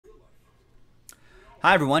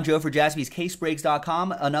Hi, everyone. Joe for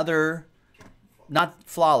jaspyscasebreaks.com. Another, not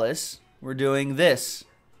flawless, we're doing this.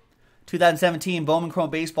 2017 Bowman Chrome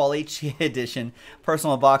Baseball HTA edition.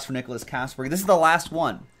 Personal box for Nicholas Kasberg. This is the last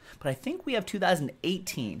one. But I think we have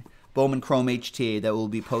 2018 Bowman Chrome HTA that we'll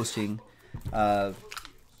be posting, I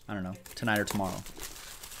don't know, tonight or tomorrow.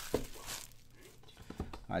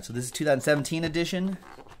 All right, so this is 2017 edition.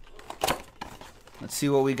 Let's see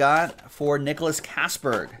what we got for Nicholas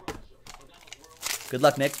Kasberg. Good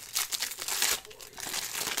luck, Nick.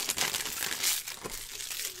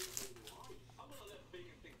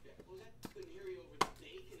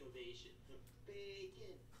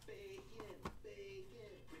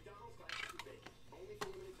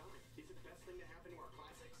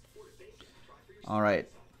 All right.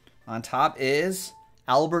 On top is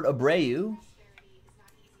Albert Abreu.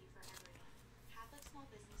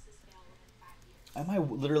 Am I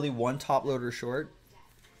literally one top loader short?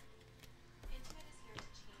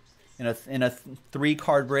 In a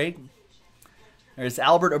 3-card break. There's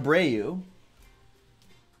Albert Abreu.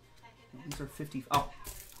 These are 50. Oh,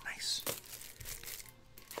 nice.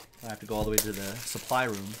 I have to go all the way to the supply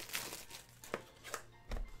room.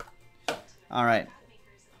 All right.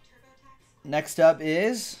 Next up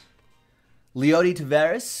is Leody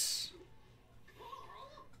Taveras.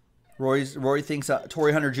 Rory thinks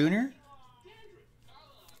Torrey Hunter Jr.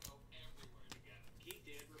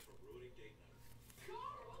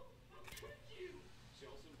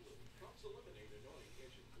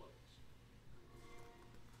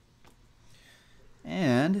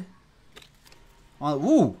 And,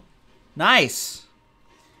 ooh, nice.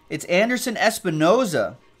 It's Anderson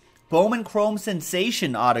Espinoza, Bowman Chrome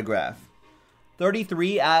Sensation autograph.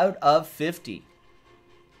 33 out of 50.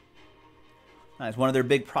 Nice, one of their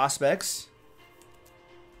big prospects.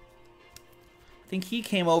 I think he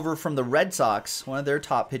came over from the Red Sox, one of their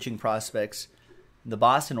top pitching prospects, the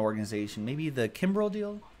Boston organization. Maybe the Kimbrel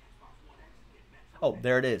deal? Oh,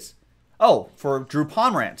 there it is. Oh, for Drew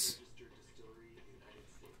Pomerantz.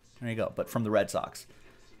 There you go, but from the Red Sox.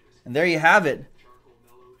 And there you have it.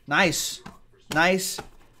 Nice. Nice.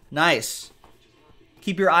 Nice.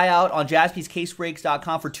 Keep your eye out on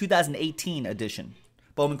jaspyscasebreaks.com for 2018 edition.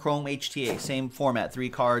 Bowman Chrome HTA. Same format.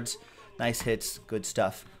 3 cards. Nice hits. Good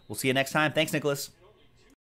stuff. We'll see you next time. Thanks, Nicholas.